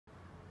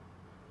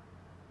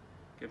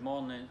Good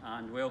morning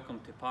and welcome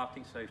to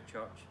Partick South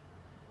Church.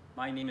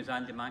 My name is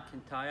Andy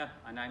McIntyre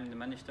and I'm the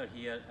minister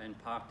here in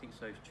Partick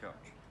South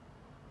Church.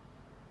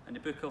 In the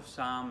book of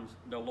Psalms,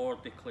 the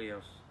Lord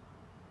declares,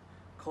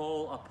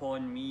 "Call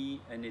upon me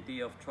in the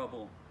day of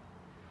trouble,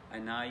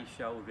 and I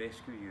shall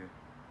rescue you."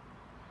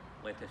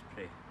 Let us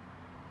pray.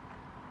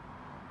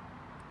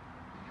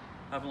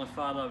 Heavenly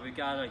Father, we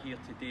gather here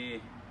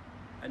today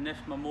in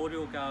this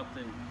memorial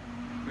garden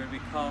where we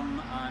come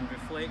and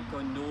reflect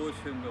on those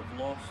whom we've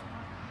lost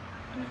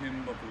and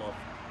whom we've loved.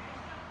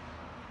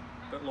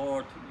 But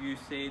Lord, you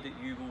say that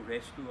you will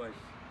rescue us,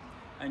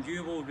 and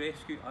you will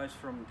rescue us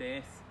from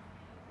death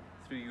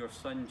through your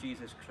Son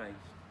Jesus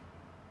Christ.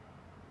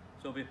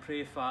 So we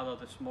pray, Father,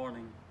 this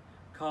morning,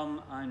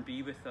 come and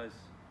be with us.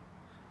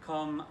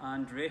 Come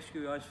and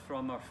rescue us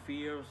from our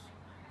fears,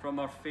 from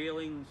our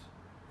failings,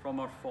 from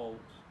our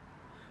faults.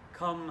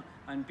 Come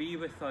and be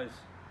with us,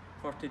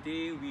 for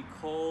today we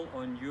call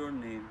on your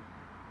name.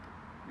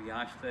 We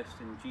ask this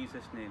in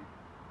Jesus' name.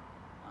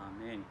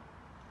 Amen.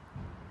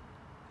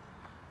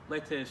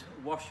 Let us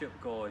worship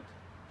God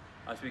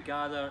as we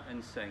gather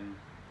and sing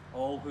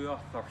 "All Who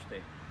Are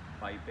Thirsty"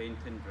 by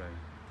Benton Brown.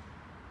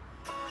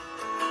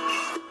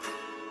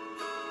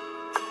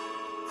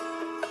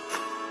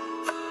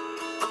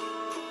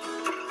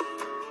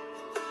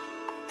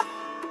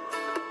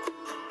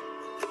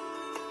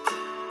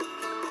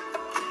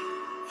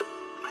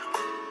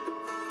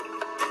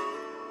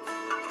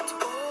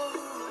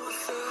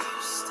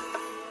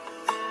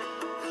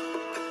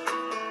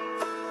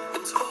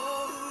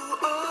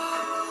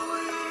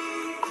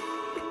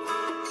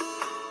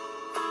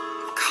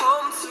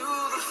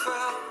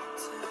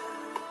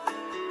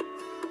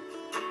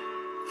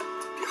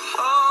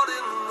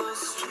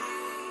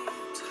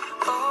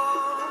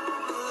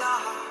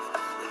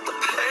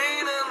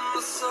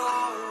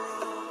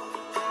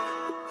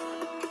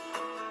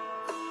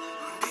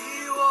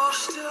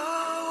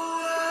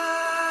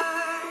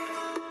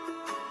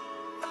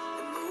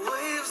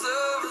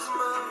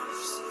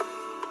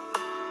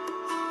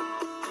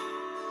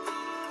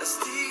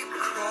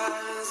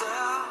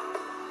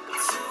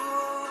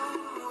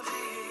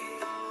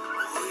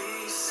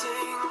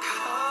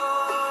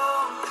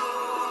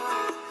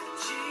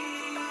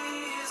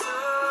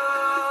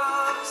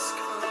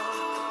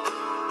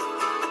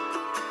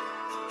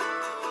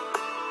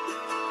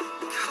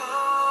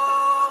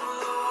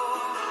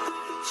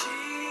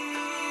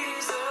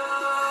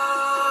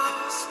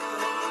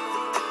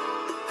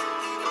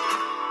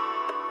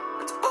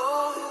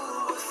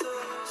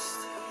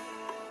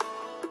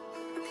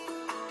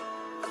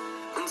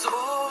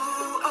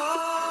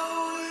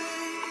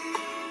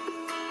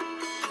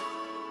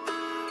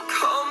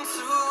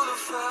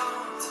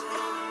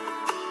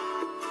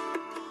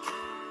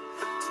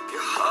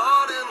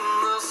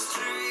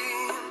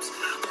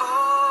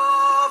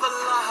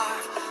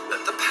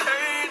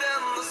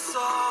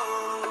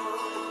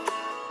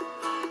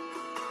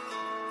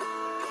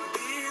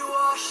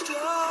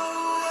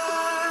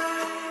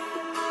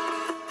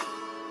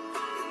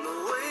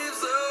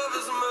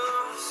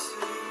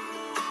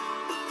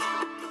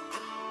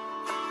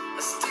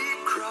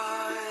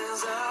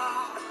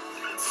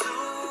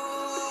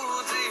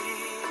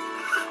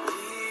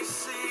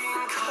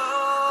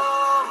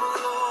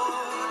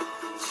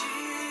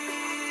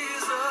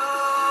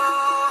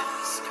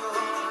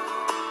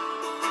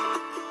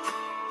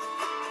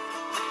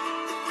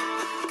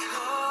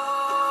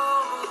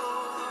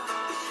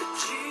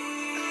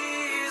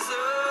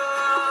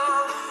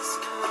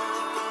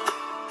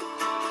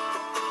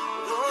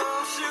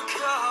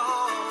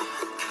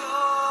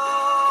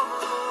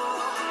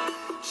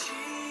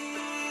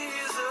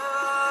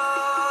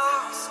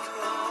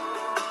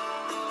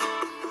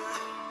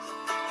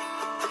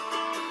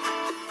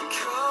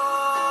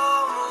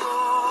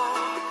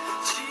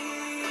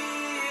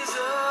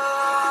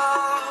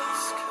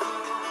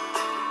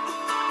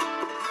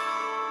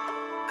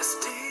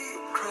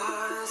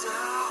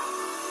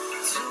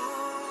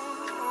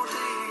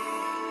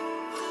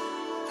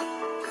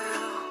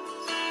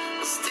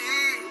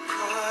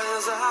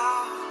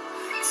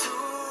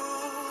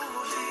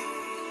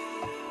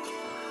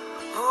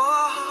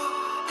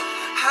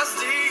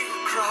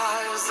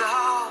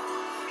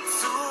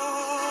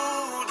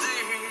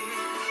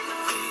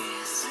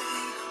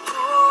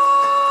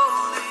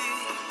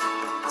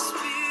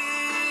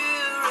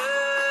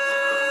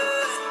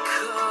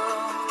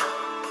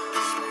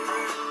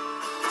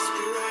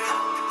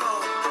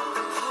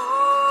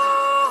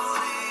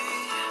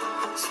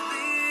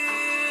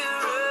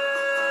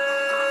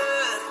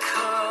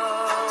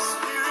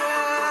 Spirit,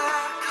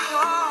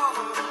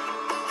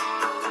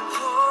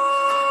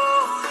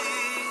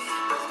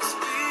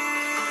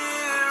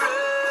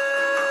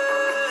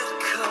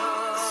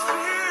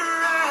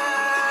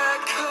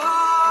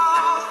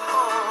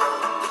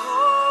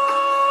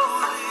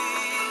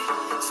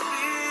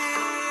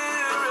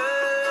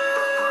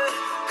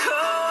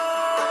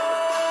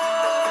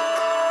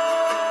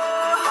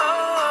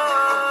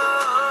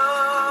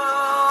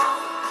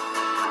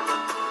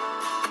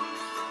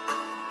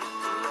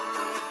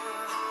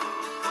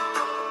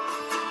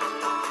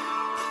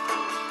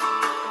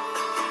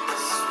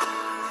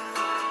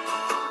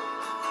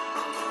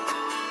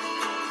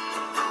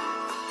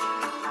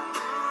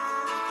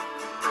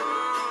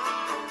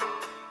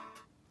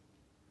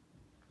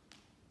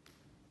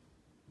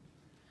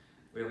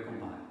 Welcome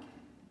back.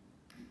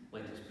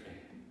 Let us pray.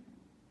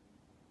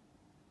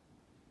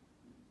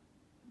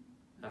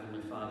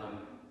 Heavenly Father,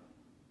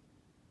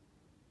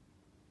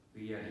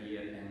 we are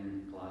here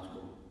in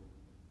Glasgow.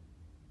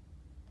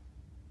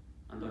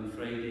 And on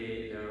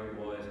Friday there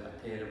was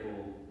a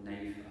terrible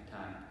knife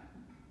attack.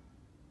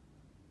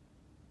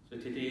 So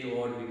today,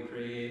 Lord, we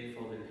pray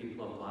for the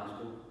people of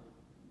Glasgow.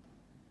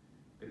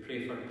 We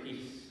pray for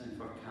peace and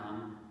for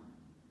calm.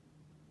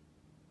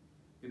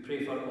 We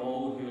pray for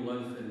all who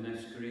live in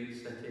this great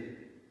city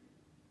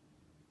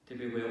to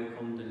be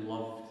welcomed and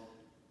loved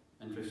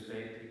and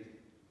respected.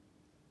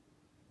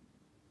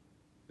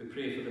 We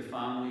pray for the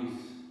families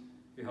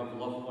who have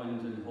loved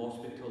ones in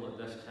hospital at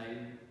this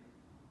time,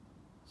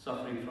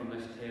 suffering from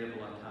this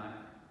terrible attack.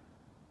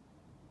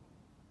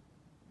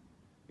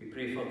 We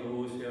pray for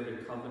those who are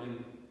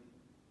recovering,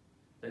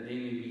 that they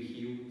may be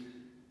healed,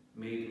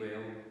 made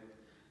well.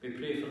 We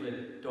pray for the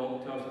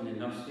doctors and the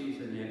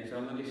nurses and the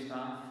auxiliary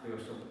staff who are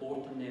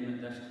supporting them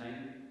at this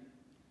time.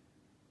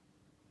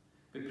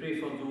 We pray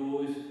for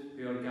those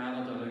who are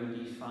gathered around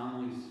these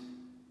families,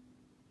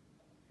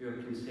 who are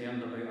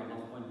concerned about a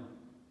loved one.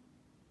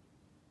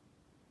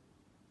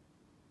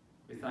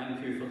 We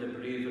thank you for the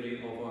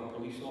bravery of our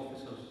police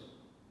officers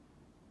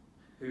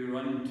who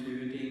run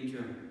to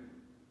danger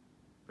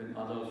when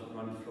others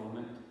run from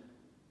it.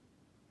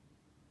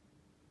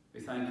 We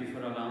thank you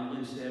for our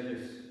ambulance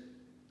service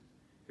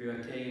who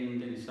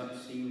attend in such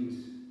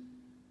scenes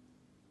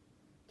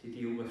to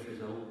deal with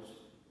results.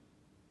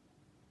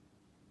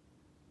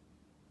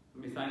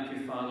 And we thank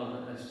you, Father,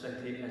 that this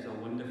city is a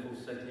wonderful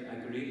city,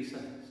 a great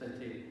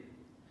city,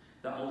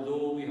 that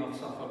although we have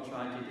suffered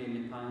tragedy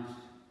in the past,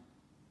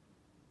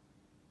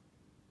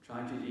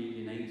 tragedy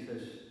unites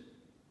us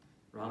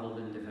rather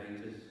than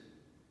divides us.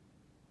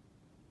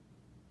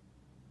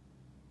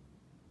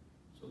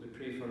 So we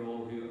pray for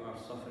all who are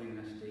suffering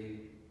this day.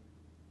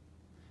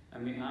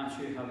 And we ask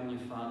you, Heavenly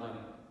Father,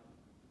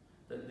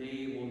 that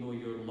they will know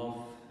your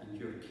love and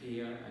your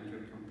care and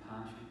your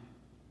compassion.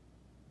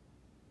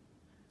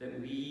 That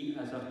we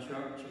as a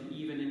church,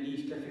 even in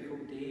these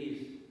difficult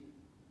days,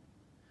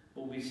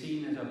 will be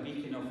seen as a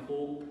beacon of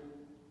hope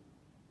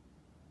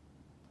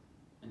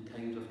in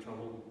times of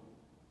trouble.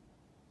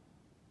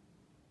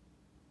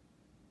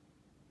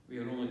 We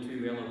are only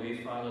too well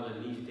aware, Father,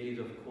 in these days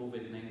of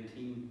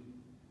COVID-19,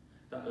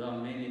 that there are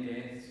many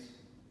deaths,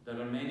 there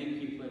are many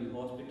people in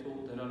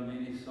hospital, there are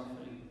many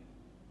suffering.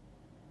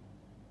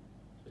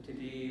 So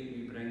today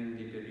we bring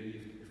the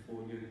bereaved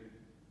before you.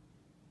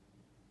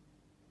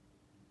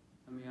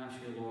 And we ask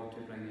you, Lord,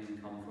 to bring in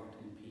comfort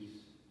and peace.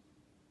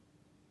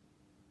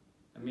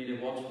 And may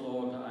the words,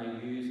 Lord, that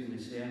I use in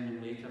the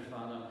sermon later,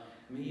 Father,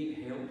 may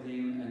it help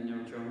them in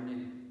their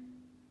journey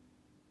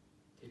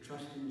to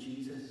trust in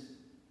Jesus.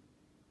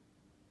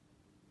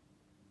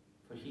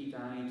 For he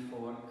died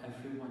for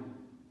everyone.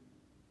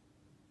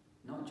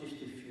 Not just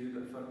a few,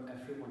 but for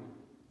everyone.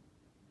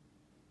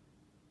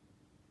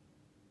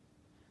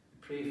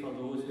 We pray for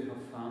those who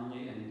have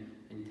family in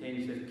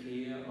intensive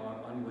care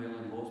or unwell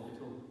in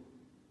hospital.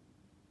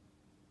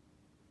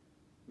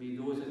 May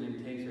those in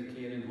intensive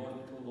care in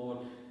hospital,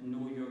 Lord,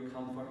 know your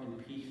comfort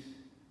and peace.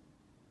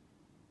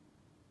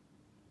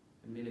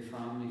 And may the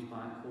families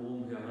back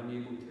home who are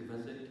unable to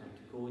visit or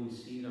to go and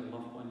see their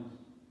loved ones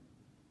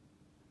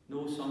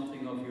know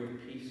something of your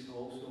peace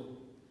also,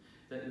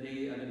 that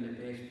they are in the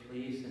best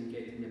place and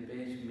getting the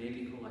best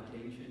medical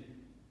attention.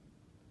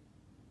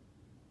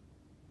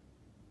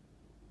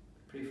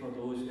 Pray for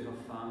those who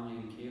have family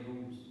in care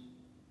homes,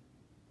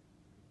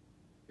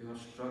 who are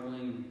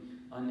struggling,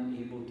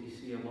 unable to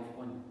see a loved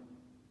one.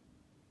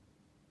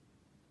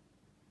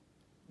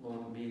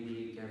 Lord, may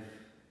they give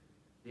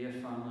their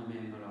family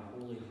member a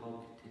holy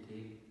hug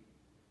today.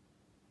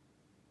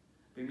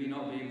 We may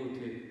not be able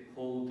to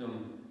hold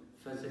them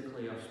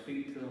physically or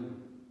speak to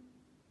them,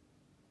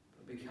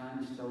 but we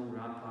can still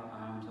wrap our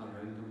arms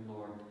around them,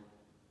 Lord,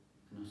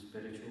 in a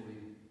spiritual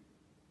way.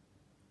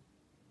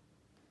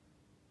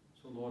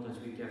 So, Lord, as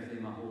we give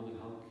them a holy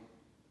hug,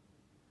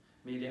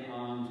 may the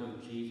arms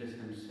of Jesus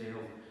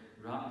himself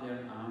wrap their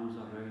arms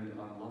around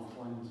our loved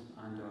ones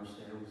and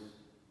ourselves,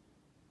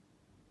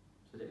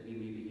 so that we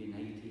may be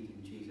united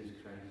in Jesus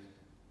Christ.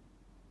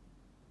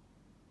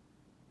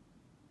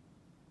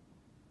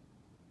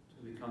 So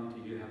we come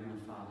to you,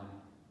 Heavenly Father,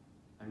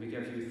 and we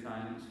give you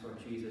thanks for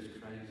Jesus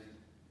Christ,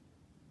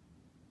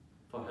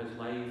 for his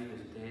life,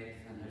 his death,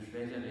 and his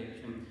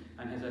resurrection,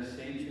 and his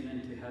ascension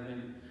into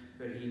heaven,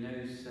 where he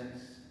now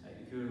sits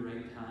at your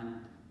right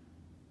hand,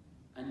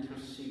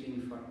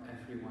 interceding for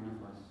every one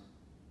of us.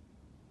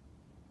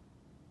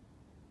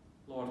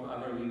 Lord,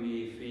 whatever we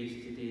may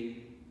face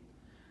today,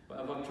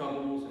 whatever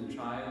troubles and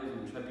trials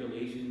and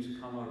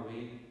tribulations come our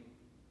way,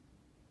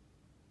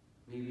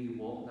 may we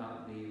walk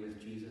that way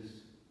with Jesus.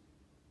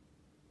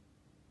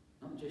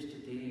 Not just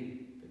today,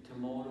 but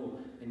tomorrow,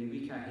 and the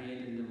week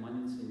ahead, in the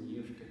months and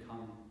years to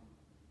come,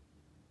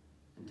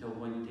 until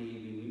one day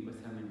we meet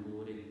with him in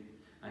glory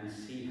and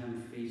see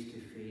him face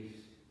to face.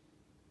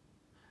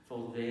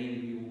 For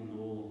then we will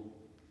know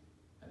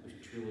it was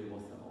truly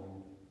worth it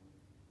all.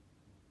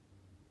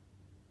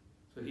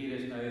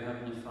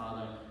 Heavenly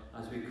Father,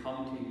 as we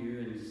come to you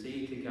and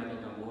say together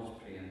the Lord's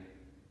Prayer.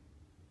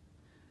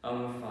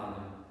 Our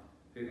Father,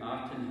 who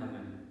art in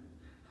heaven,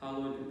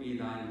 hallowed be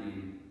thy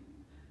name.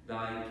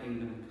 Thy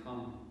kingdom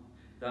come,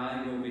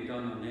 thy will be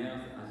done on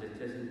earth as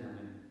it is in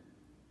heaven.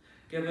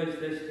 Give us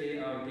this day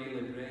our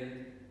daily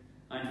bread,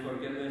 and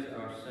forgive us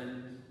our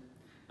sins,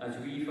 as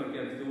we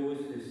forgive those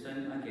who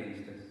sin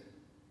against us.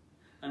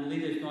 And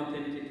lead us not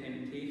into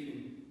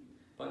temptation,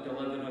 but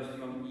deliver us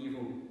from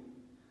evil.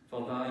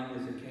 For thine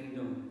is the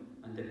kingdom,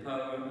 and the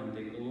power, and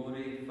the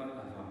glory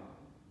forever.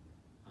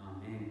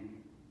 Amen.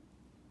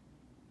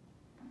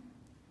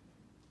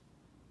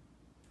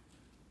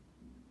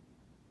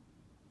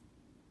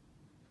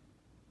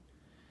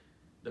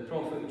 The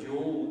prophet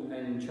Joel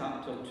in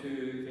chapter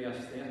 2,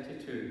 verse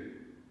 32,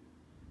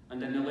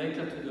 and in the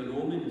letter to the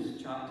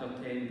Romans, chapter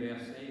 10,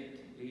 verse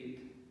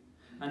 8,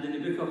 and in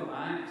the book of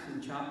Acts,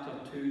 in chapter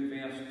 2,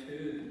 verse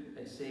 2,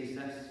 it says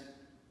this: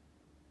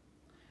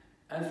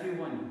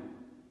 everyone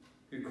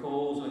who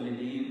calls on the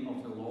name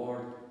of the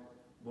Lord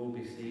will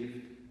be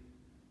saved.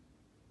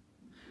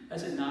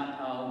 Isn't that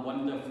a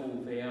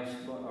wonderful verse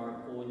for our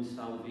own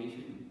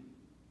salvation?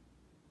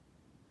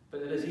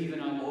 But there is even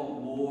a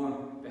lot more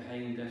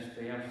behind this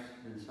verse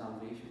than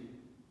salvation.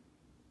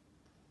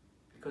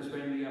 Because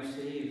when we are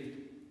saved,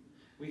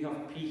 we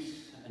have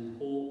peace and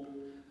hope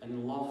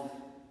and love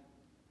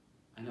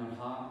in our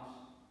hearts.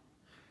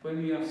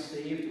 When we are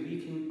saved,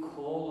 we can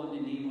call on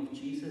the name of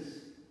Jesus,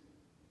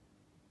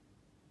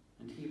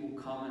 and he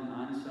will come and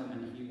answer,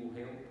 and he will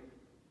help.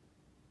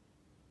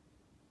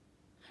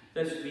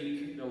 This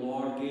week, the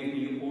Lord gave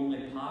me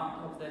only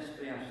part of this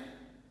verse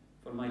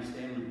for my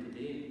sermon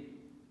today.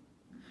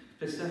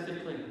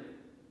 Specifically,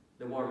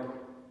 the word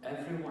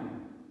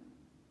everyone,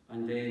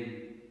 and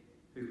then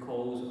who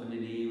calls on the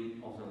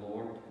name of the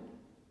Lord.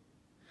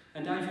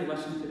 And as you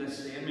listen to this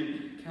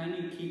sermon, can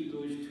you keep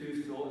those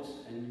two thoughts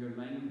in your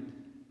mind?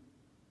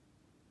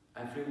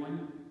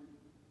 Everyone,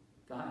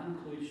 that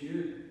includes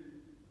you.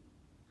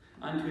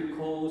 And who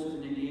calls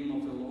on the name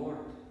of the Lord,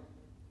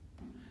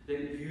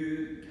 that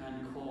you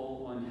can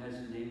call on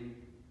his name.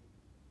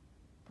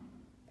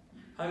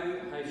 How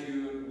has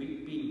your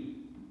week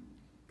been?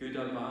 Good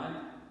or bad?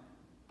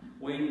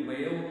 Went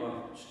well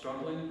or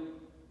struggling?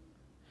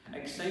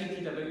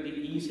 Excited about the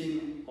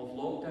easing of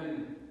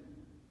lockdown?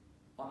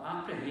 Or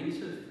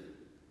apprehensive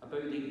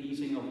about the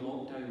easing of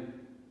lockdown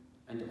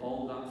and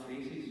all that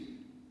faces?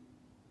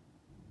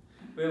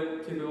 Well,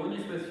 to be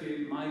honest with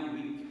you, my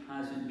week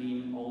hasn't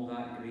been all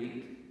that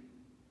great.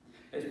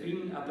 It's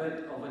been a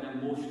bit of an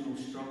emotional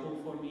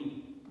struggle for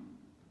me.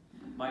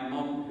 My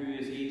mum, who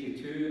is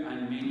 82,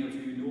 and many of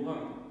you know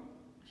her,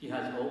 she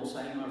has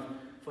Alzheimer's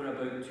for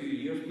about 2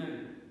 years now.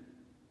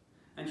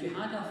 And she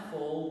had a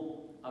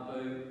fall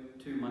about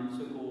 2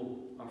 months ago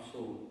or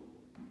so.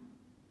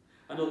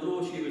 And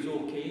although she was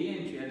okay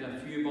and she had a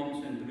few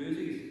bumps and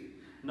bruises,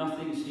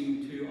 nothing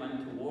seemed too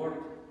untoward.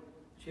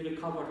 She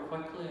recovered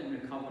quickly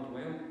and recovered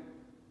well.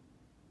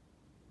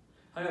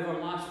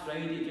 However, last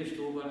Friday, just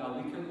over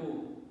a week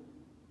ago,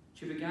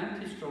 she began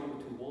to struggle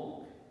to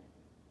walk.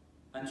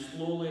 And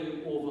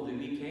slowly over the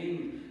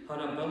weekend, her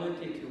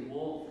ability to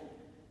walk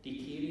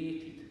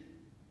deteriorated.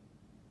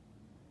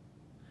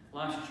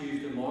 Last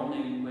Tuesday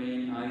morning,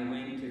 when I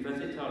went to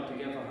visit her to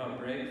give her her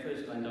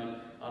breakfast and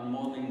her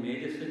morning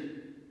medicine,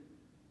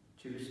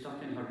 she was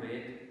stuck in her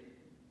bed.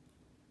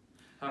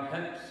 Her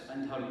hips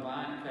and her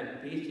back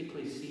had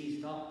basically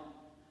seized up.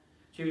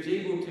 She was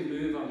able to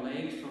move her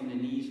legs from the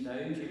knees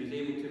down. She was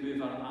able to move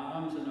her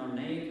arms and her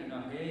neck and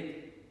her head.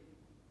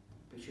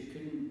 But she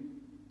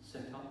couldn't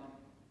sit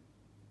up.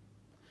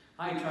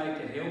 I tried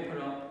to help her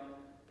up,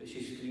 but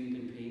she screamed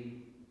in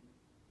pain.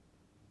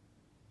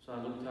 So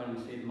I looked at her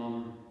and said,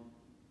 "Mum,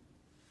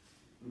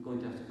 I'm going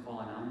to have to call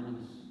an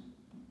ambulance."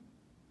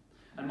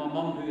 And my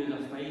mum, who is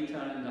a fighter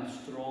and a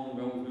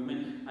strong-willed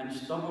woman, and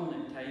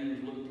stubborn at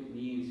times, looked at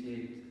me and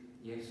said,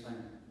 "Yes,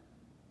 son,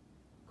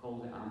 call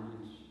the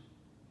ambulance."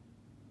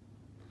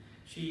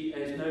 She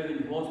is now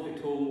in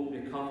hospital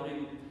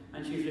recovering,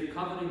 and she's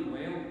recovering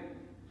well.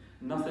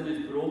 Nothing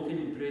is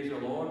broken, praise the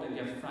Lord, and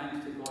give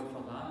thanks to God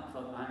for that,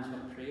 for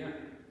answered prayer.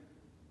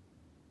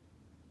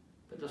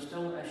 But there's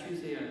still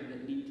issues there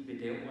that need to be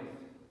dealt with.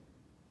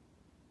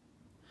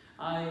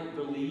 I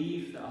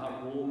believe that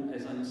her home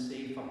is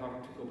unsafe for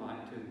her to go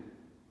back to,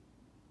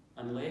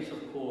 unless,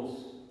 of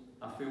course,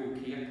 a full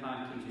care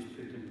package is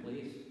put in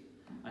place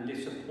and the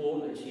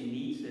support that she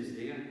needs is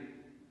there.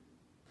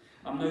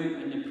 I'm now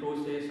in the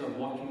process of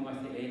working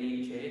with the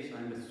NHS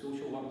and the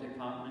social work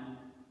department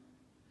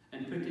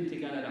and putting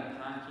together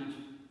a package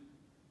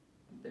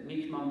that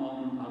makes my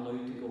mum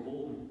allowed to go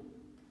home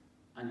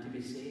and to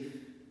be safe.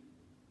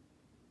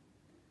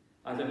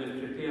 As I was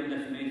preparing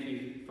this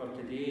message for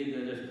today,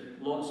 there is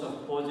lots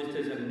of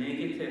positives and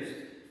negatives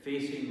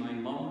facing my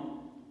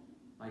mum,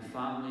 my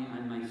family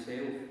and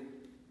myself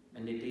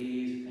in the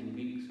days and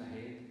weeks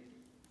ahead.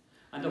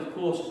 And of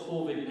course,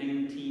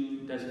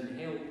 COVID-19 doesn't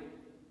help.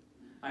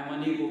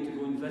 I'm unable to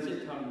go and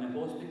visit her in the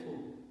hospital.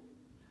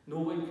 No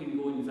one can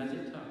go and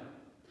visit her.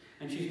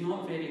 And she's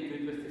not very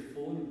good with the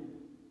phone.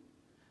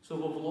 So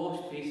we've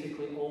lost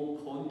basically all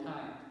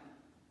contact,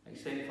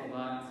 except for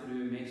that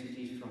through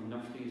messages from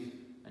nurses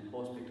and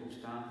hospital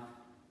staff,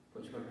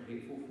 which we're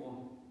grateful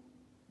for.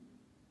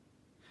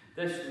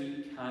 This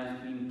week has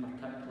been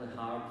particularly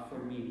hard for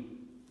me,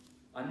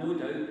 and no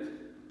doubt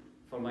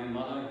for my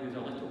mother, who's a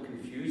little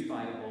confused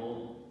by it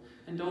all,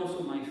 and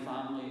also my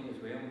family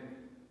as well.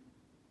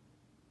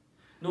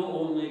 Not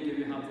only do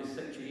we have the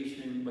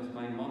situation with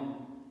my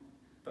mum,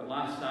 but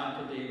last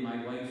Saturday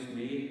my wife's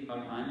maid, her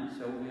Aunt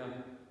Sylvia,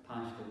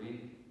 passed away.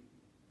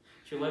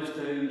 She lives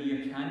down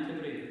near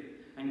Canterbury,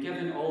 and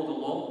given all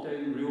the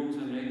lockdown rules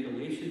and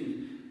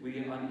regulations, we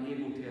are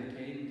unable to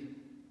attend.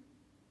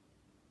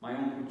 My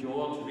Uncle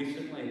George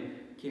recently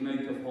came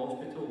out of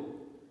hospital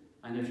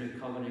and is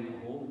recovering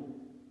at home.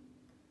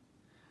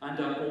 And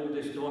our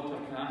oldest daughter,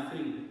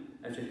 Catherine,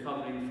 is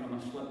recovering from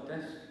a slipped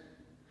disc.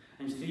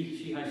 And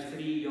she has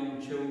 3 young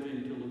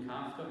children to look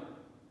after.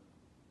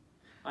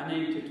 And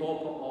then to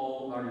top it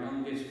all, our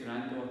youngest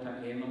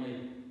granddaughter,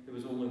 Emily, who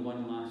was only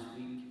 1 last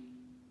week,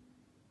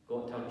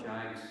 got her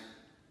JAGs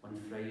on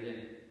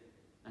Friday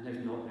and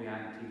has not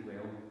reacted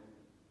well.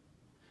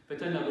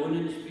 But in our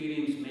own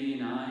experience, May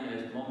and I,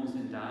 as mums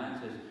and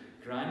dads, as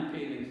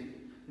grandparents,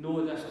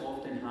 know this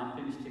often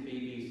happens to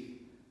babies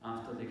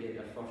after they get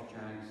their first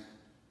JAGs.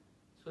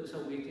 So it's a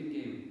waiting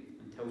game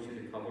until she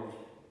recovers.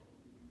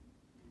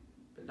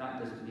 But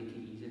that doesn't make it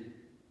easy.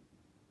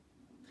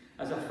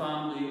 As a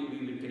family,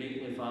 we would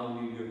greatly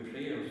value your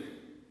prayers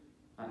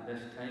at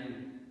this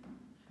time,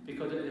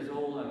 because it is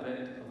all a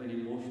bit of an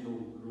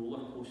emotional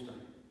roller coaster.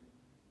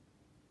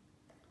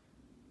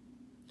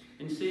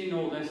 In saying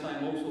all this, I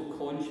am also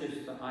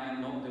conscious that I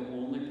am not the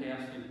only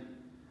person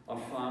or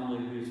family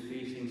who is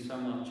facing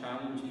similar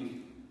challenges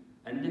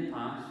in the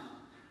past,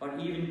 or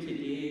even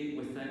today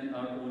within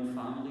our own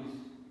families.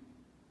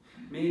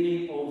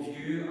 Many of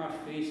you are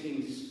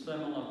facing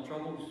similar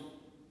troubles,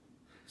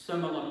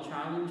 similar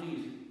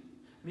challenges,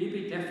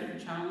 maybe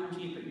different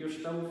challenges, but you're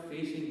still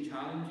facing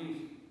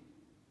challenges.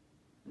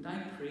 And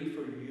I pray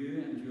for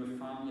you and your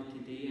family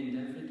today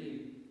and every day,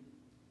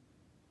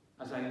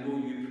 as I know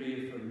you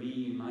pray for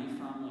me and my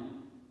family,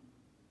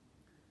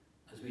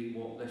 as we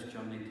walk this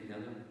journey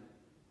together.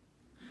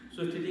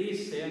 So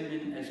today's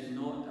sermon is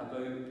not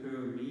about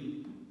poor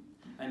me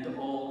and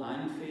all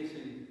I'm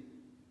facing,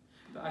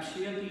 but I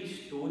share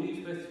these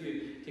stories with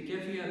you to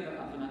give you a bit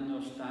of an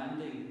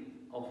understanding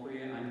of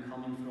where I'm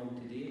coming from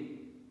today.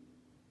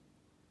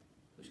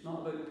 It's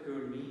not about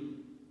poor me,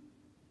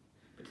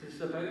 but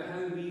it's about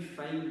how we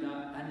find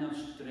that inner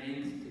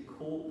strength to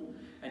cope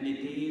in the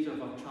days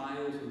of our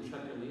trials and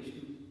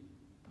tribulations.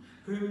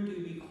 Whom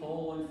do we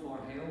call on for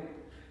help?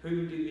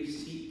 Whom do we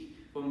seek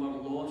when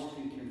we're lost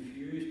and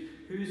confused?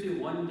 Who's the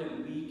one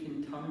that we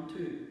can turn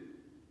to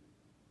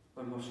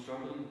when we're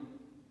struggling?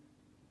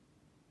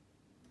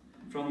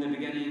 From the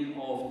beginning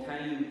of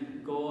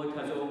time, God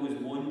has always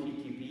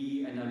wanted to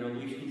be in a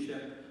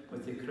relationship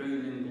with the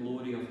crowning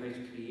glory of His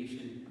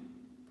creation,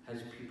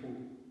 His people.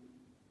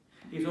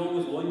 He's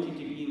always wanted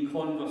to be in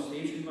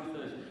conversation with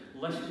us,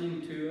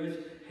 listening to us,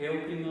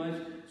 helping us,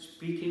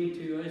 speaking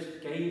to us,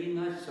 guiding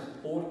us,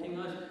 supporting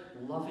us,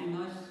 loving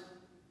us,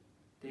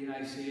 dare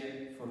I say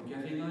it,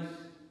 forgiving us.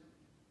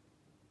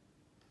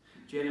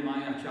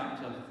 Jeremiah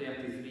chapter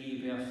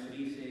 33 verse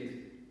 3 says,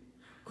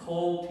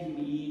 "Call to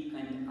me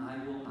and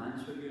I will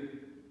answer you."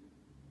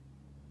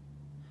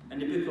 In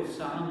the book of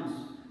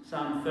Psalms,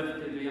 Psalm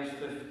 50 verse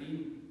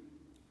 15,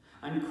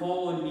 "And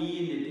call on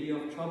me in the day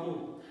of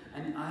trouble,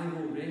 and I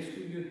will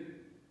rescue you."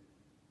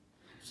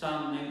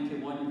 Psalm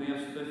 91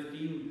 verse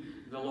 15,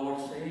 the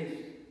Lord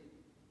says,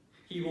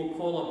 "He will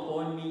call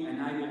upon me and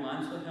I will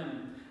answer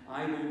him.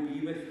 I will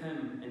be with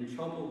him in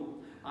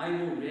trouble. I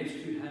will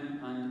rescue him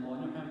and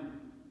honour him."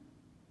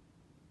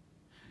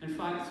 In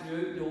fact,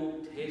 throughout the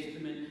Old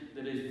Testament,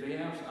 there is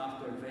verse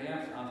after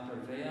verse after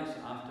verse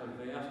after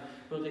verse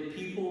where the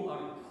people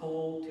are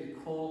called to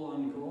call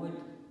on God,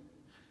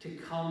 to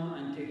come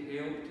and to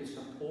help, to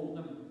support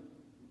them.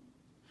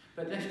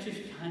 But this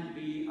just can't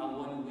be a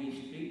one-way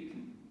street.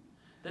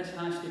 This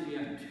has to be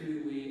a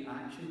two-way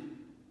action.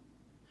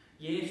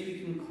 Yes,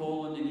 we can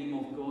call on the name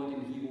of God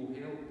and He will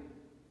help.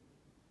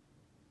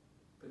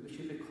 But we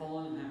should be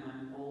calling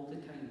Him all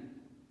the time,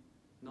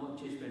 not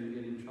just when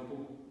we're in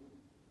trouble.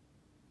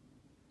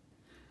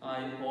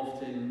 I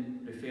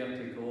often refer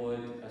to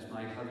God as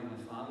my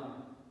Heavenly Father.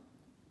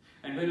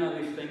 And when I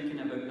was thinking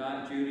about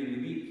that during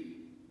the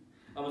week,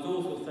 I was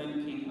also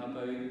thinking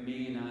about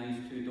May and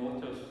I's 2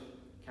 daughters,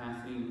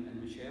 Catherine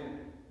and Michelle.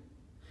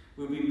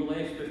 We've been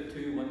blessed with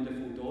 2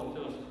 wonderful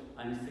daughters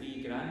and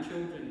 3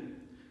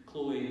 grandchildren,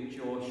 Chloe,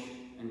 Josh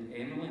and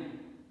Emily.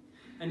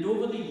 And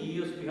over the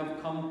years we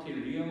have come to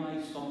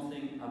realise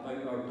something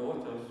about our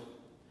daughters,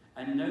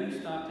 and now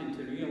starting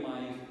to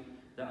realise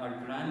that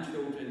our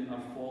grandchildren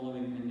are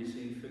following in the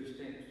same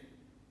footsteps.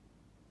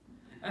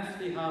 If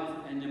they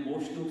have an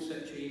emotional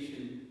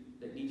situation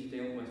that needs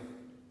dealt with,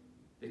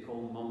 they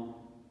call Mum.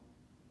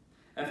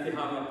 If they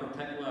have a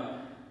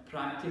particular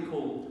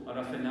practical or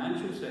a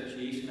financial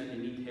situation that they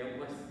need help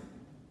with,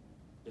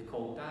 they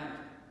call Dad.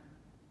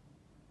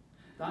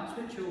 That's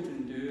what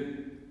children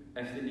do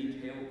if they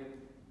need help.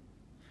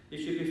 They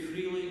should be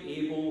freely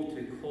able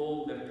to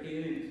call their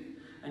parents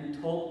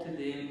and talk to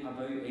them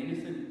about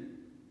anything.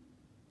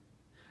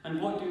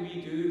 And what do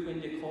we do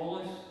when they call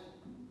us?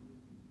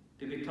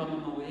 Do we turn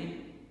them away?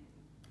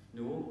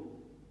 No.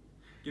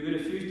 Do we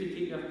refuse to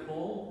take their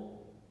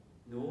call?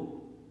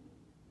 No.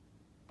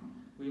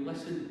 We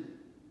listen.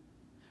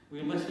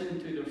 We listen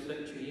to their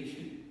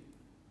situation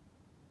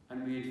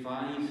and we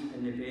advise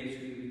in the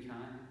best way we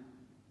can.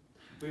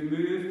 We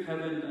move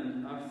heaven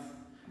and earth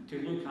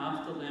to look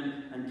after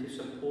them and to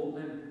support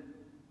them.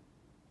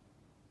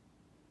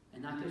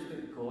 And that is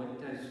what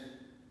God does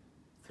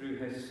through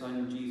his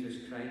Son,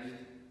 Jesus Christ,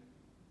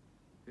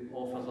 who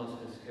offers us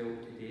his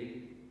help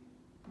today.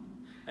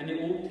 In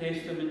the Old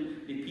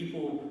Testament, the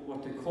people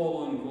were to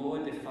call on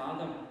God the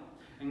Father,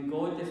 and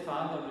God the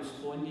Father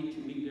responded to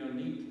meet their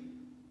need.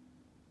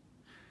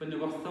 When they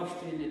were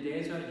thirsty in the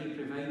desert, he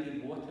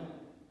provided water.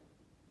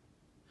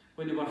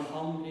 When they were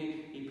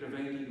hungry, he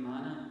provided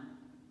manna.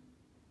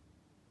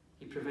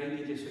 He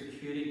provided the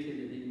security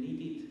that they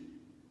needed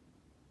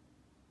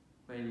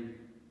when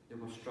they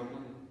were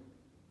struggling.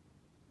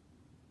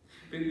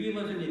 But we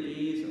live in the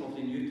days of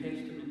the New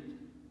Testament,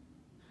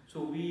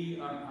 so we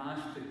are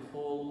asked to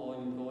call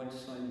on God's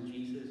Son,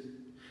 Jesus.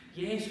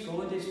 Yes,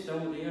 God is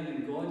still there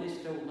and God is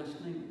still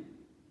listening.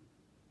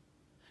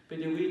 But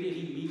the way that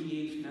he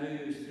mediates now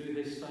is through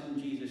his Son,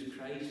 Jesus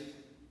Christ,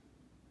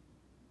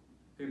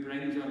 who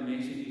brings our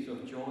messages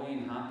of joy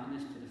and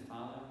happiness to the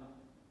Father,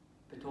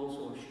 but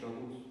also our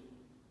struggles.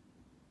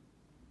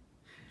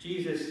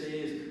 Jesus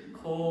says,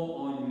 call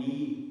on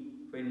me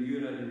when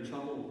you are in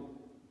trouble,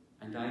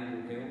 and I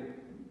will help.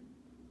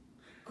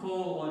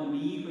 Call on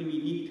me when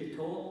you need to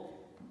talk,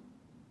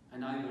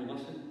 and I will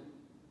listen.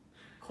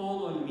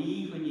 Call on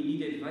me when you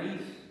need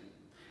advice,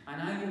 and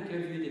I will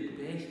give you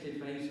the best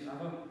advice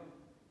ever.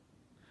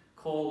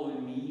 Call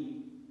on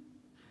me.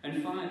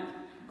 In fact,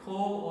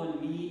 call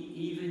on me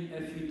even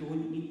if you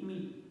don't need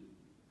me.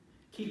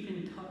 Keep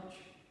in touch.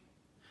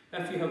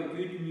 If you have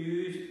good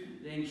news,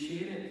 then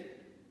share it.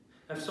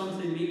 If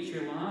something makes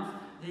you laugh,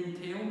 then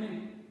tell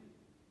me.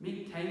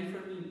 Make time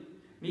for me.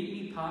 Make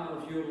me part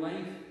of your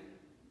life.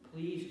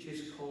 Please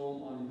just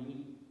call on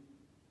me.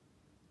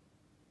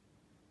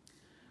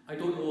 I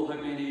don't know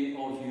how many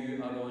of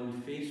you are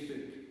on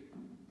Facebook,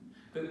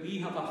 but we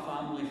have a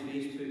family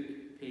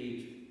Facebook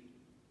page.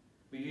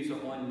 We use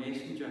it on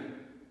Messenger.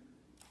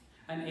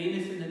 And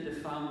anything that the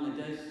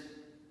family does,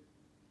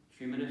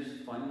 humorous,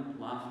 fun,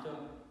 laughter,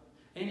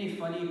 any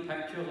funny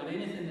pictures or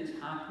anything that's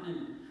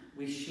happening,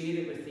 we share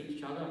it with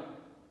each other.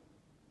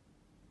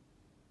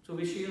 So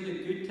we share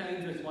the good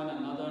times with one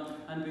another,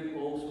 and we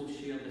also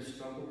share the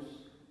struggles.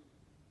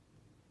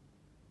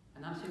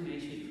 And that's a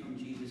message from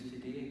Jesus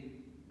today.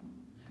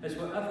 Is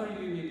whatever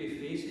you may be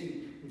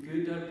facing,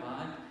 good or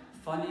bad,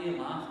 funny,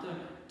 laughter,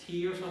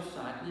 tears or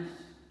sadness,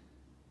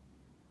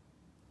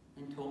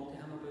 and talk to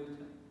him about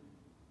it.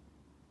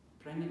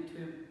 Bring it to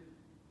him.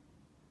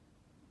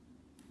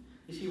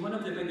 You see, one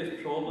of the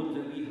biggest problems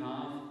that we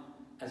have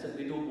is that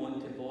we don't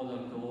want to bother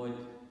God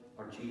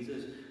or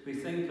Jesus. We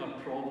think our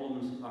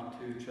problems are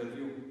too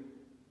trivial.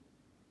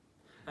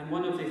 And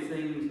one of the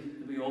things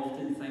that we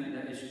often think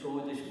that is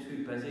God is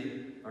too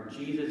busy, or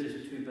Jesus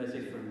is too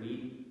busy for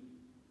me.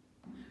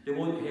 They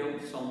won't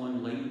help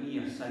someone like me,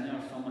 a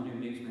sinner, someone who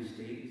makes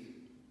mistakes.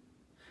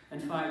 In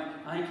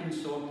fact, I can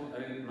sort it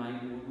out my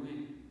own way.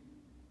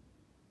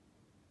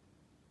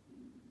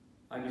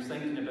 I was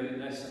thinking about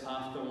this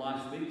after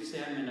last week's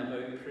sermon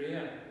about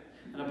prayer,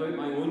 and about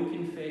my own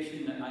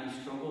confession that I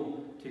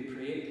struggle to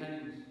pray at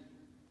times.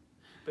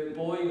 But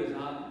boy, was that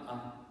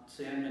a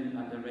sermon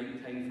at the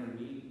right time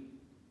for me.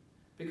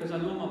 Because I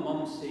know my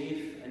mum's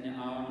safe in the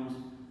arms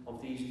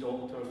of these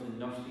doctors and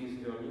nurses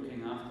who are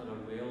looking after her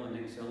well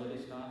and auxiliary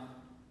staff.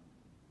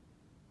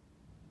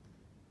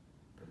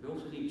 But we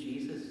also need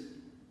Jesus,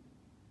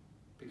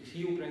 because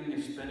he'll bring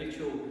the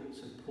spiritual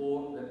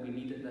support that we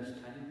need at this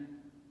time.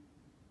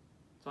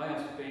 So I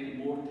have spent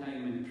more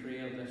time in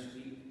prayer this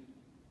week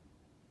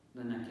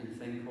than I can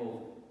think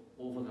of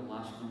over the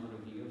last number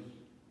of years.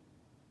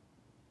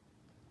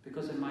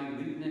 Because in my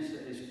weakness,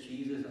 it is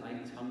Jesus I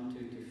turn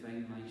to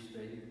find my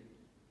strength.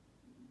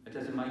 It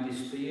is in my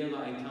despair that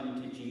I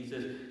turn to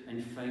Jesus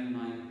and find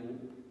my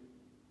hope.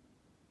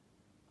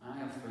 I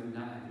have found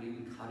that a great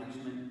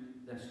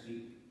encouragement this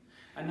week.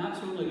 And that's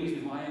the only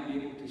reason why I'm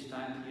able to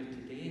stand here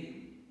today.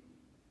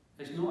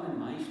 It's not in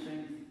my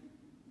strength,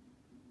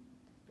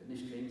 but in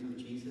the strength of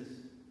Jesus,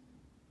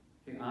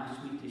 who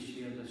asked me to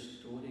share this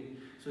story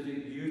so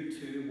that you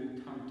too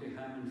will turn to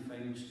him and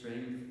find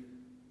strength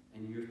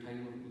in your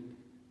time of need.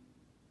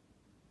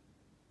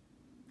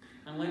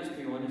 And let's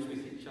be honest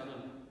with each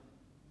other.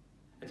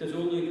 It is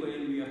only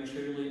when we are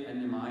truly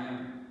in the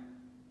mire,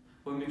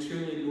 when we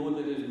truly know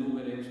there is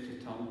nowhere else to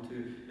turn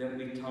to, that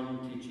we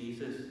turn to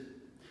Jesus.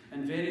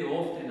 And very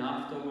often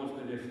afterwards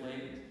we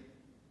reflect,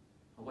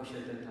 I wish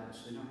I did that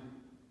sooner.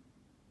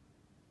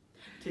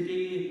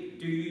 Today,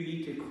 do you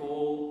need to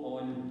call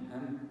on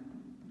him?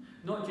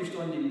 Not just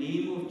on the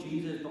name of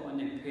Jesus, but on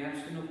the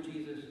person of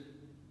Jesus.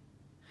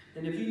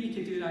 then if you need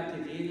to do that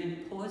today,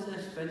 then pause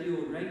this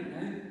video right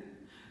now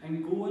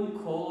and go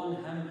and call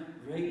on him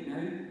right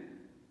now.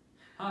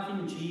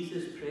 Having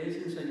Jesus'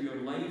 presence in your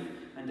life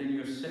and in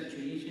your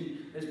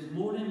situation is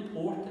more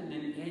important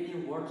than any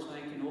words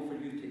I can offer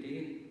you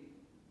today.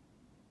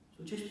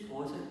 So just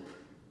pause it.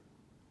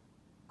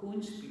 Go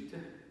and speak to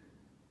him.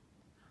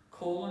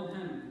 Call on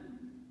him.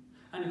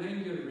 And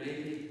when you're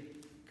ready,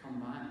 come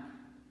back.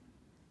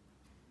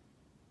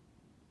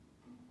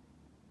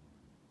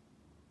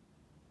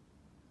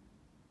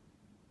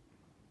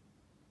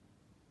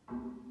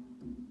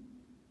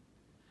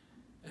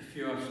 If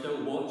you are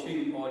still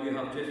watching or you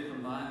have just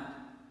come back,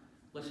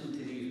 listen to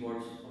these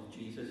words of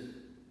Jesus.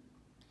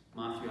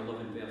 Matthew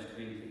 11 verse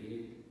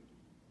 28.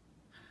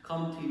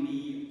 Come to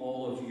me,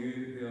 all of you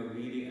who are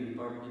weary and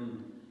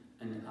burdened,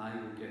 and I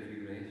will give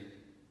you rest.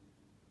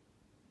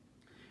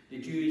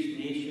 The Jewish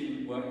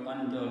nation were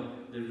under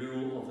the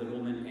rule of the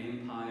Roman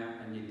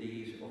Empire in the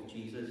days of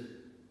Jesus,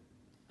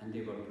 and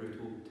they were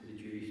brutal to the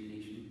Jewish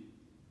nation.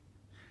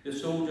 The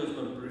soldiers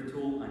were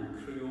brutal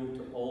and cruel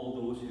to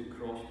all those who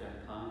crossed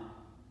their path.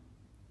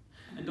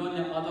 And on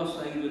the other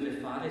side were the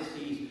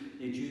Pharisees,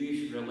 the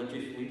Jewish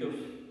religious leaders.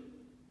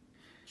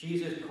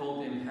 Jesus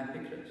called them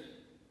hypocrites.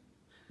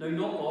 Now,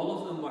 not all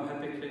of them were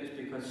hypocrites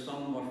because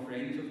some were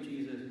friends of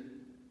Jesus,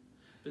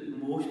 but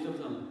most of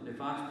them, the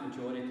vast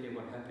majority,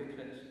 were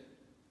hypocrites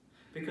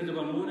because they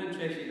were more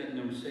interested in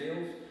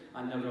themselves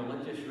and their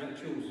religious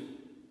rituals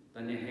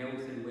than the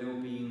health and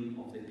well-being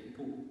of the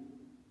people.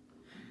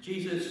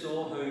 Jesus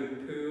saw how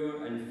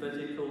poor and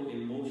physical,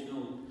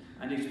 emotional,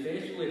 and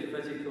especially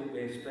physical,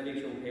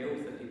 spiritual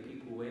health that the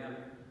people were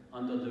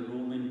under the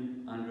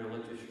Roman and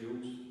religious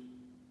rules.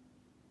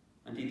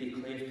 And he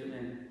declares to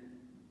them,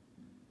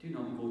 do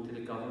not go to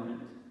the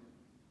government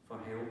for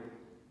help,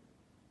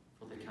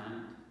 for they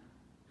can't.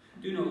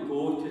 Do not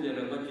go to the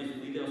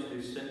religious leaders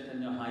who sit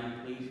in their high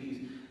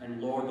places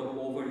and lord it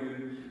over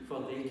you,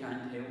 for they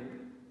can't help.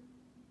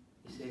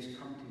 He says,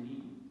 come to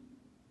me.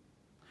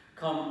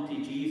 Come to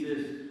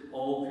Jesus,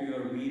 all who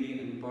are weary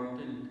and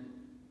burdened.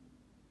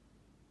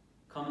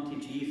 Come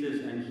to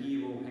Jesus and he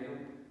will help.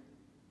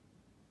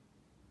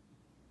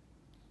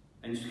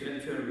 In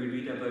Scripture we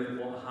read about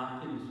what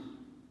happens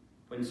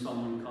when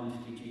someone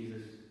comes to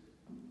Jesus.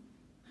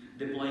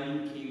 The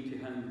blind came to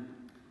him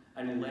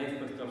and left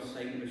with their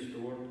sight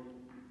restored.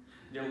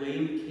 The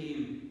lame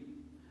came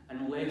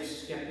and left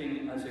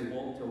skipping as they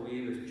walked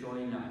away with joy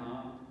in their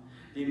heart.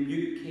 The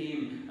mute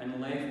came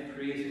and left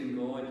praising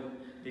God.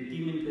 The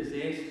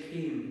demon-possessed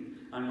came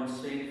and were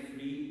set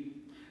free.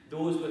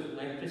 Those with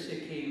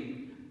leprosy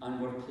came and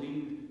were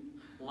cleaned.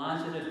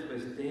 Lazarus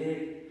was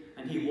dead,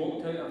 and he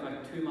walked out of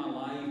a tomb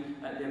alive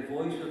at the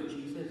voice of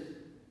Jesus.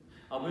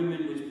 A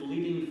woman was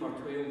bleeding for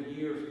 12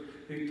 years,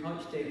 who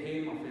touched the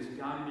hem of his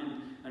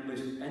garment and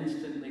was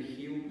instantly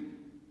healed.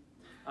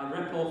 A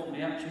rip-off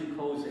merchant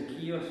called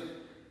Zacchaeus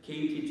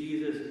came to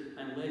Jesus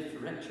and left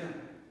richer,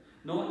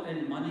 not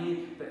in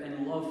money, but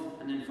in love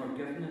and in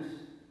forgiveness.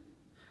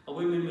 A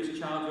woman was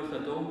charged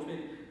with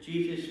adultery.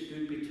 Jesus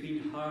stood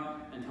between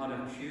her and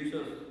her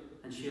accusers,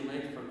 and she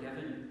left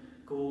forgiven.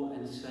 Go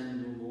and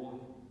sin no more.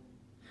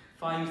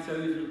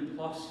 5,000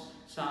 plus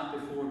sat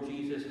before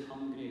Jesus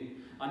hungry.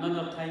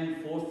 Another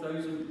time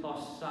 4,000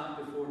 plus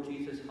sat before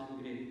Jesus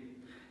hungry.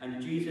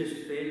 And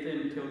Jesus fed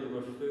them till they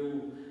were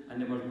full,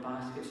 and there were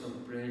baskets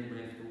of bread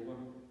left over.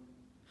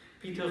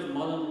 Peter's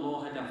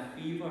mother-in-law had a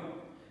fever.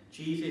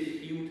 Jesus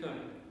healed her,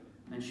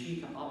 and she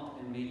got up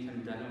and made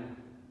him dinner.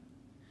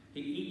 He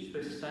eats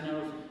with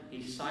sinners,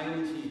 he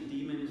silences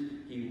demons,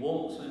 he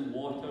walks on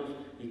waters,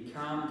 he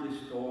calms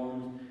the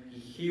storms, he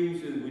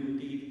heals the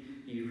wounded,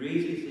 he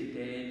raises the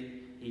dead,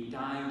 he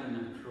died on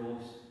a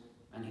cross,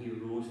 and he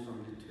rose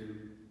from the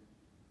tomb.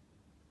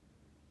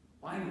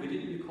 Why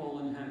wouldn't you call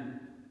on him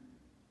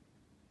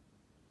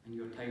in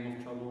your time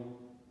of trouble,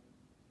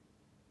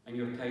 in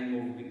your time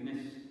of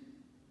weakness,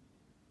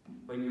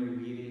 when you're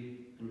weary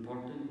and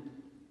burdened?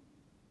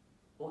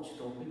 What's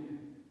stopping you?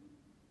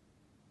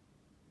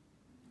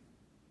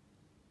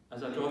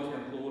 As I draw to a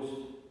close,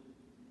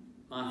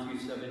 Matthew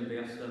 7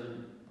 verse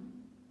 7,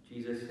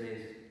 Jesus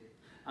says,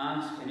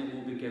 ask and it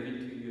will be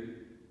given to you.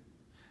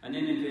 And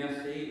then in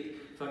verse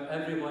 8, for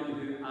everyone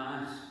who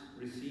asks,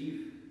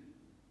 receive.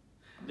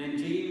 Then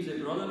James, the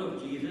brother of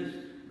Jesus,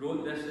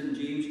 wrote this in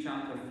James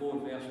chapter 4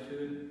 verse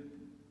 2.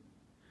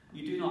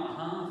 You do not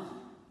have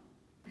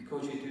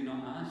because you do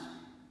not ask.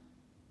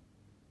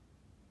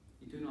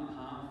 You do not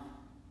have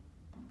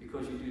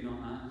because you do not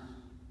ask.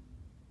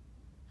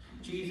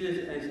 Jesus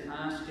is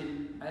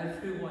asking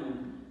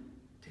everyone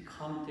to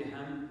come to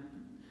him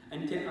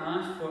and to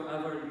ask for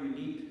whatever you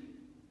need.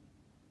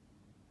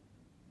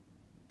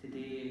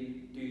 Today,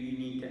 do you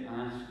need to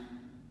ask?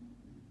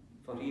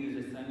 For here is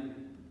the thing,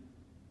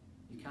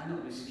 you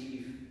cannot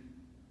receive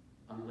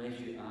unless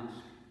you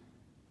ask.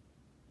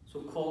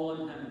 So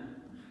call on him.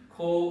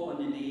 Call on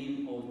the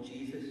name of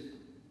Jesus.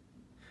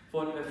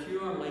 For if you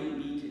are like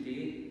me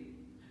today,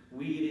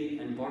 weary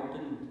and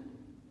burdened,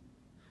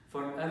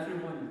 for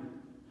everyone,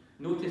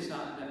 notice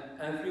that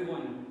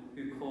everyone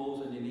who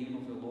calls on the name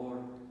of the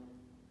Lord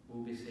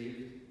will be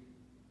saved.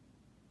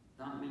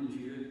 That means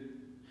you.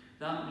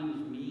 That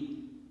means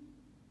me.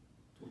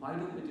 So why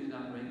don't we do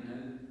that right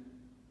now?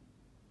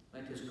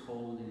 Let us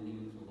call in the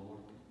name of the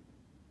Lord.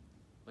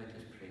 Let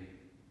us pray.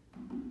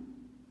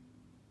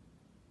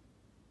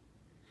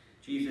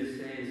 Jesus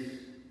says,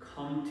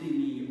 "Come to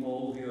me,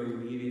 all who are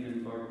weary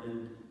and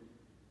burdened,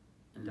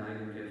 and I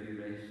will give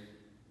you rest."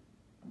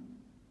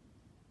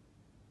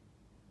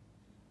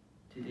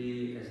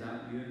 Today, is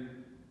that you?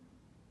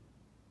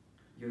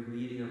 You're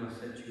weary of a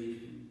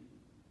situation.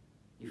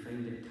 You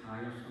find it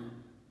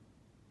tiresome,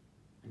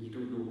 and you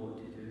don't know what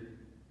to do.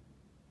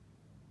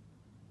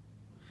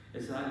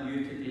 Is that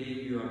you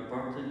today? You are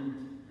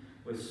burdened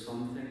with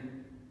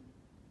something,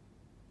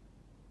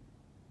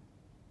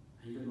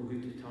 and you don't know who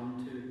to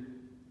turn to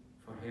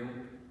for help.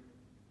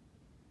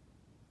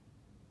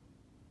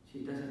 See,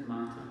 it doesn't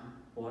matter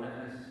what it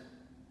is,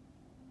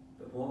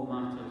 but what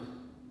matters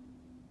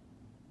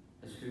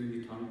is whom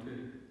you turn to.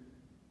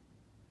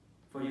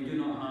 For you do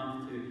not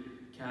have to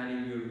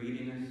carry your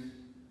weariness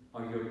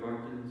or your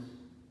burdens.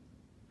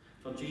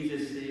 For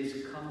Jesus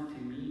says, "Come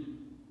to me,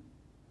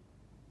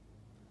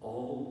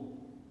 all,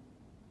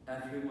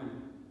 everyone,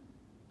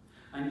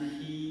 and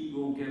He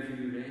will give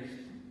you rest."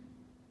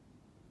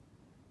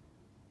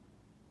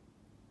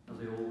 As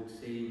the old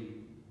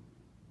saying,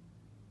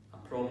 a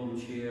problem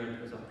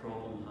shared is a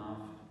problem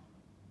halved.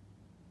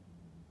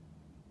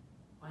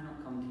 Why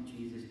not come to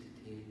Jesus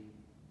today?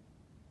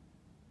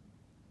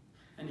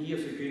 And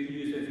here's the good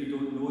news: if you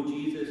don't know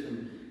Jesus and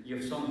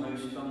you've somehow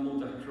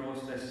stumbled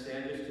across this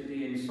service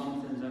today and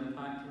something's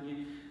impacting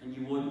you and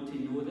you want to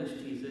know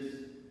this Jesus,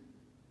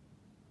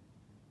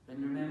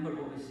 then remember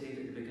what we said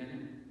at the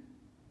beginning.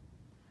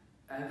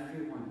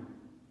 Everyone,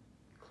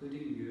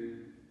 including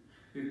you,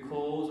 who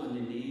calls on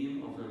the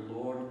name of the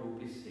Lord will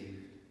be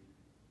saved.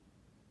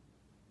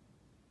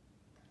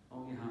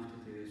 All you have to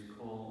do is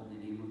call on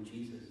the name of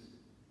Jesus,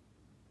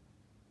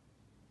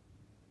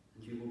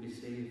 and you will be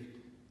saved.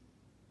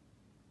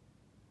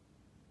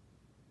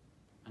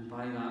 And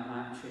by that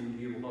action,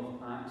 you will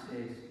have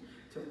access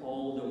to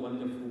all the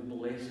wonderful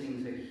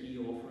blessings that He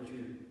offers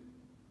you.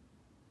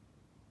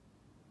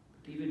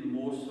 But even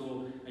more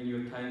so in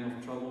your time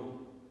of trouble,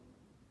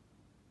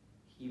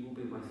 He will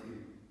be with you,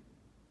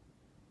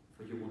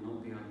 for you will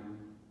not be alone.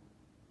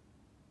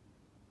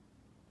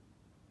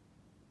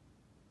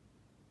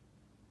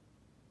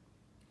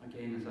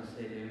 Again, as I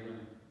said earlier,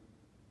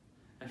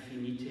 if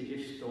you need to,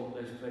 just stop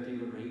this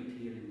video right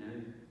here and now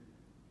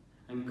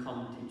and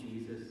come to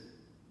Jesus.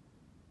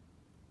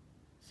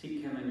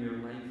 Seek Him in your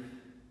life.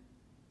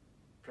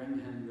 Bring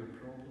Him your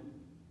problem.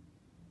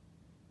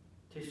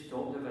 Just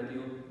stop the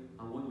video.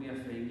 I won't be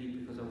offended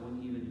because I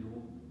won't even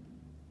know.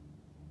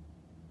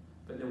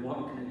 But the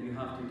work that you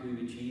have to do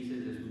with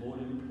Jesus is more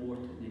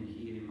important than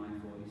hearing my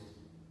voice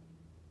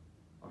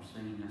or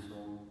singing a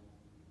song.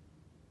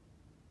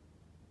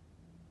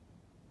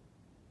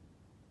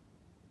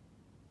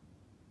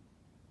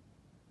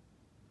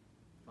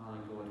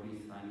 Father God, we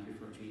thank you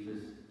for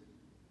Jesus.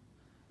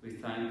 We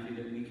thank you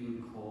that we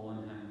can call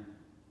on Him.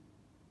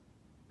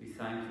 We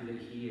thank you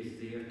that He is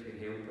there to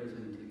help us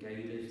and to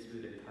guide us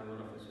through the power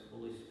of His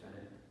Holy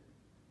Spirit.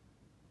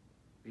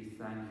 We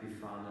thank you,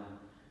 Father,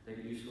 that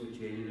you so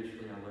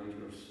generously allowed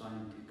your Son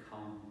to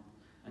come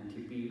and to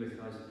be with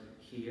us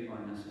here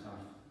on this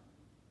earth.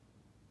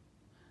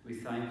 We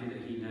thank you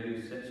that He now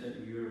sits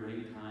at your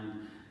right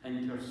hand,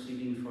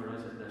 interceding for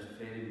us at this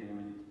very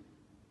moment.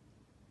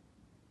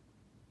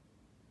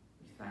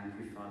 We thank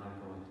you, Father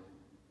God,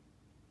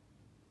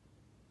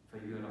 for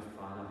you are a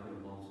Father who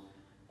loves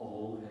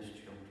all His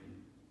children.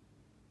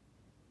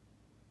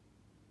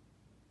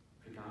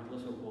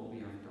 Regardless of what we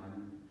have done,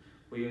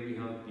 where we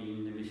have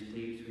been, the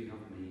mistakes we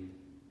have made,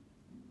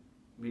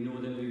 we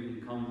know that we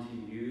can come to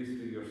you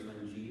through your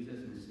Son Jesus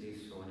and say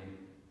sorry,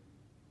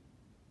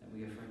 that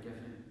we are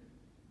forgiven,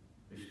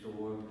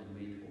 restored and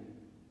made whole.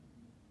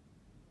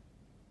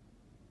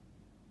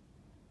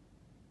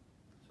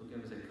 So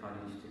give us the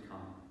courage to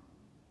come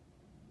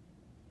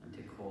and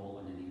to call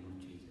on the name of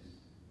Jesus.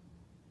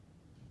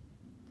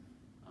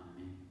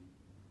 Amen.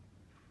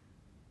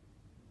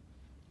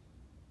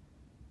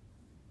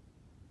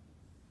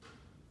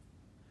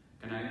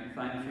 Can I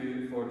thank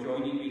you for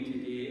joining me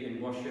today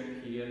in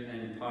worship here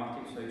in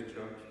Partick South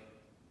Church.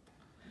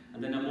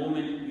 And in a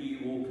moment we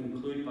will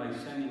conclude by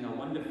singing a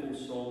wonderful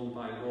song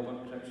by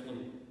Robert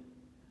Critchley.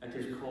 It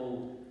is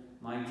called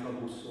My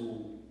Troubled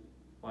Soul,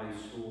 Why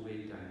So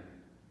Weighed Down.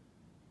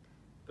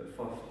 But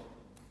first,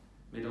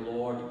 may the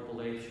Lord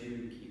bless you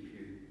and keep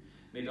you.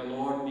 May the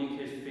Lord make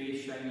His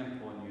face shine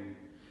upon you.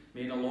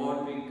 May the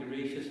Lord be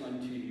gracious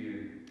unto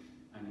you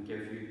and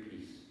give you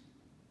peace.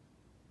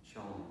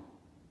 Shalom.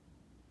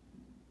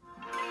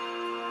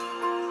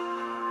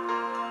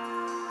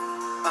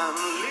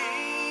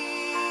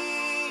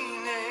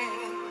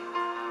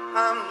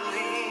 I'm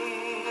leaning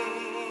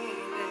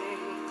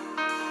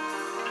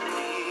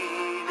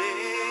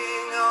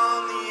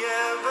on the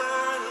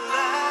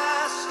everlasting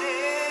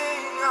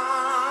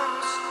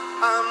arms.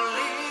 I'm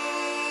leaning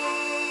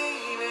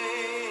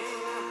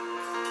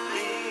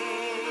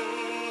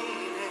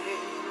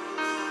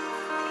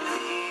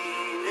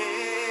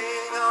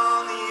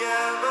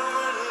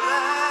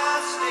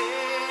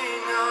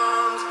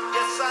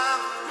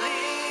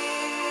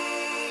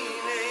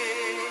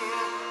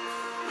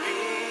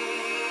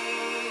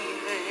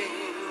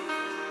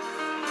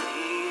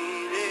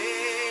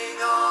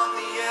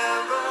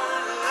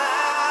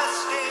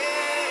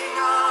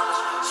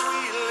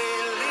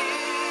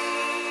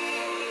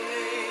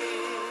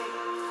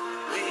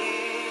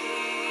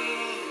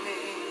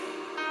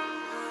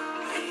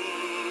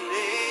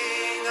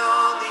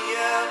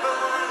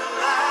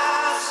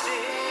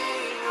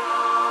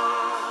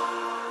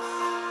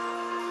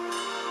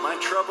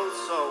troubled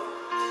soul,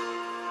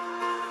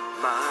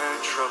 my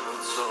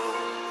troubled soul.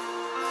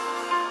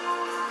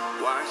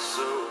 Why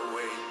so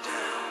weighed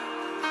down?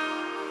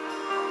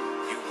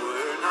 You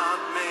were not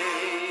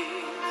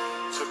made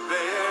to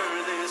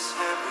bear this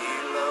heavy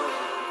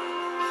load.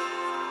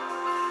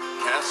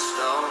 Cast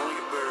all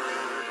your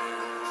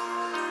burdens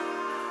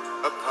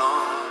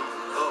upon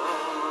the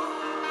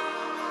Lord.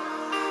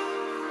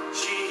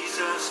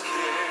 Jesus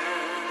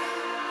cares,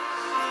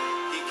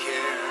 He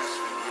cares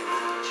for you.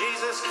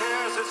 Jesus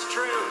cares, it's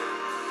true.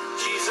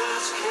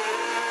 Jesus cares,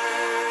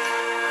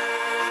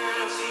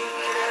 He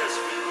cares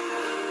for you.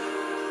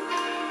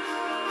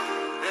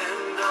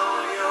 And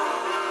all your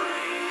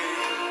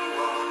worrying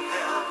won't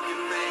help you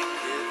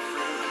make it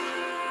through.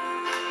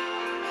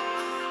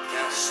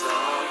 Cast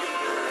all your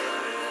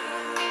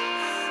burdens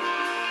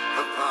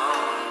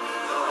upon the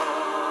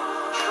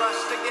Lord.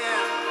 Trust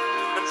again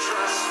and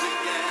trust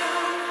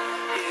again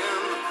in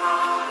the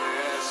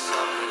promise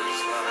of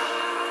His love.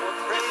 Oh,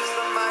 praise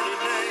the mighty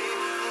name.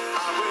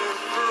 I will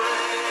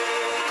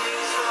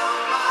praise the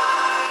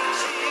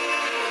mighty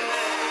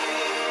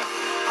name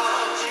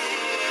of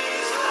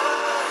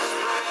Jesus.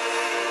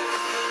 Praise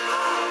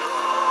the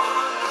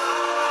Lord, the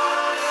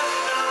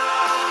lifter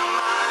of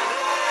my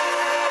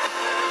head.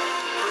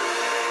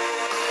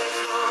 Praise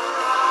the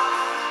rock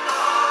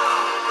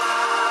of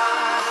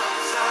my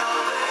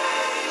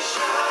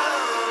salvation.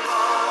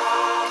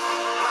 All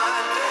my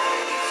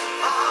days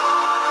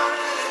are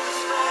in His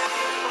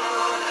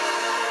faithful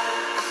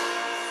hand.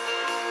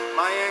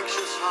 My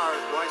anxious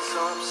heart, why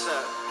so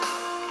upset?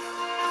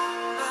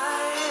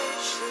 My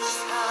anxious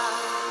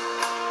heart,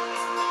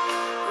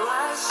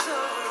 why so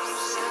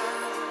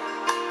upset?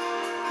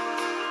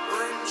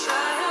 When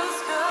trials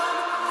come,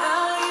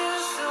 how you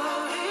so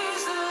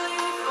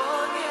easily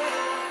forget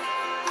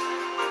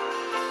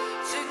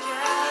to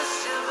cast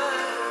your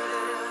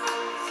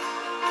burdens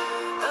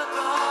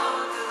upon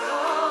the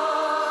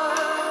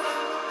Lord.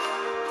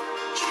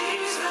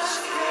 Jesus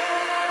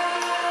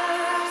cares,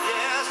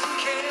 yes, He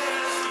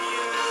cares for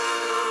you.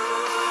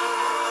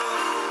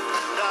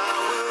 And I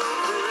will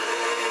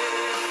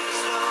praise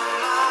the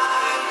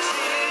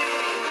mighty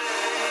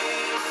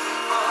name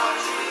of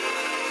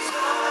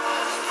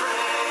Jesus.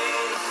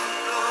 Praise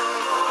the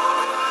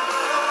Lord,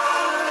 the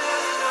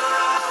lifter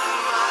of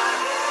my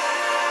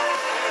head.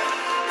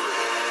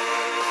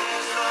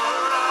 Praise the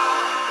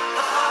rock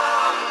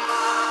of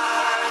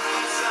my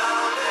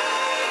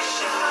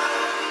salvation.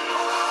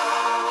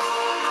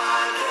 All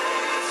my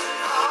days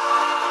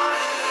are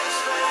in His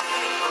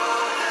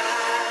faithful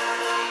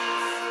hand.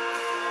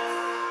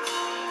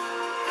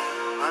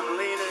 I'm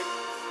leaning